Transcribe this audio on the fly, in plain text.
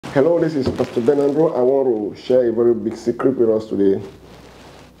Hello, this is Pastor Ben Andrew. I want to share a very big secret with us today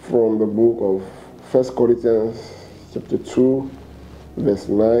from the book of 1 Corinthians chapter 2, verse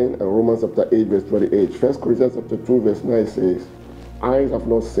 9, and Romans chapter 8, verse 28. 1 Corinthians chapter 2, verse 9 says, eyes have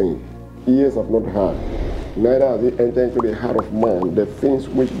not seen, ears have not heard, neither has it entered into the heart of man the things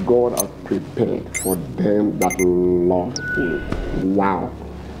which God has prepared for them that love him. Wow.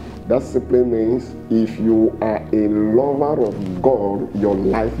 That simply means if you are a lover of God, your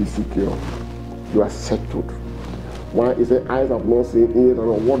life is secure. You are settled. Why? He said, eyes have not seen, ears have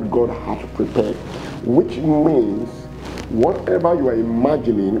not what God has prepared. Which means, whatever you are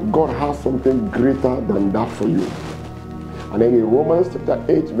imagining, God has something greater than that for you. And then in Romans chapter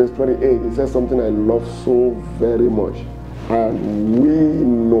 8, verse 28, it says something I love so very much. And we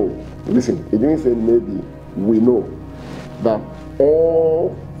know, listen, it didn't say maybe, we know that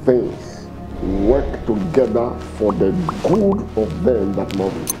all things work together for the good of them that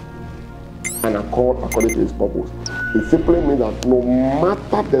love him and are called according to his purpose. It simply means that no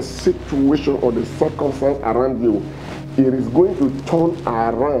matter the situation or the circumstance around you, it is going to turn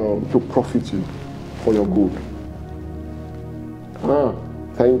around to profit you for your good.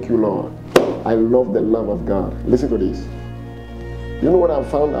 Thank you, Lord. I love the love of God. Listen to this. You know what I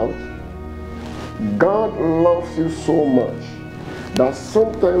found out? God loves you so much that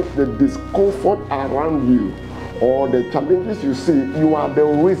sometimes the discomfort around you or the challenges you see, you are the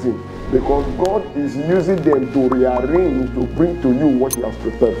reason, because God is using them to rearrange to bring to you what he has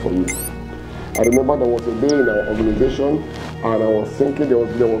prepared for you. I remember there was a day in our organization and I was thinking there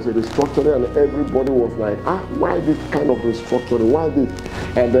was a restructuring and everybody was like, why this kind of restructuring? Why this?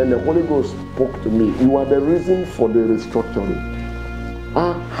 And then the Holy Ghost spoke to me. You are the reason for the restructuring.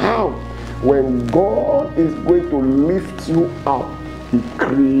 How? When God is going to lift you up, he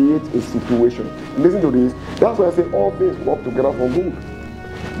creates a situation. Listen to this. That's why I say all things work together for good.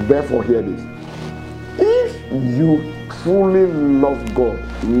 Therefore, hear this. If you truly love God,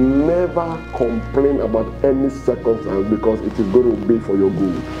 never complain about any circumstance, because it is going to be for your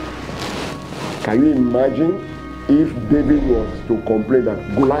good. Can you imagine if David was to complain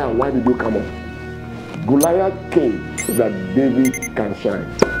that Goliath, why did you come up? Goliath came so that David can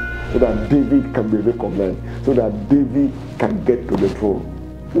shine, so that David can be recognized, so that David can get to the throne.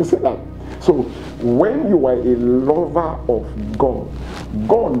 You see that? So when you are a lover of God,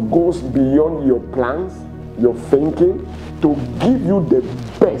 God goes beyond your plans, your thinking, to give you the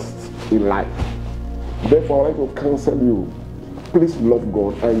best in life. Therefore, I like to counsel you, please love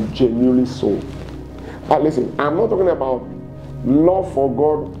God and genuinely so. But listen, I'm not talking about love for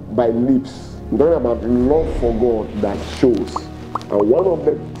God by lips. I'm talking about love for God that shows. And one of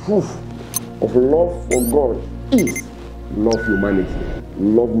the proof of love for God is love humanity,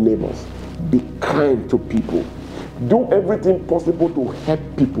 love neighbors, be kind to people, do everything possible to help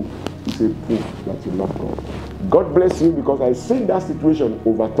people. It's a proof that you love God. God bless you, because I see that situation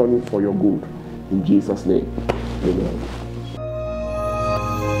overturning for your good. In Jesus' name, amen.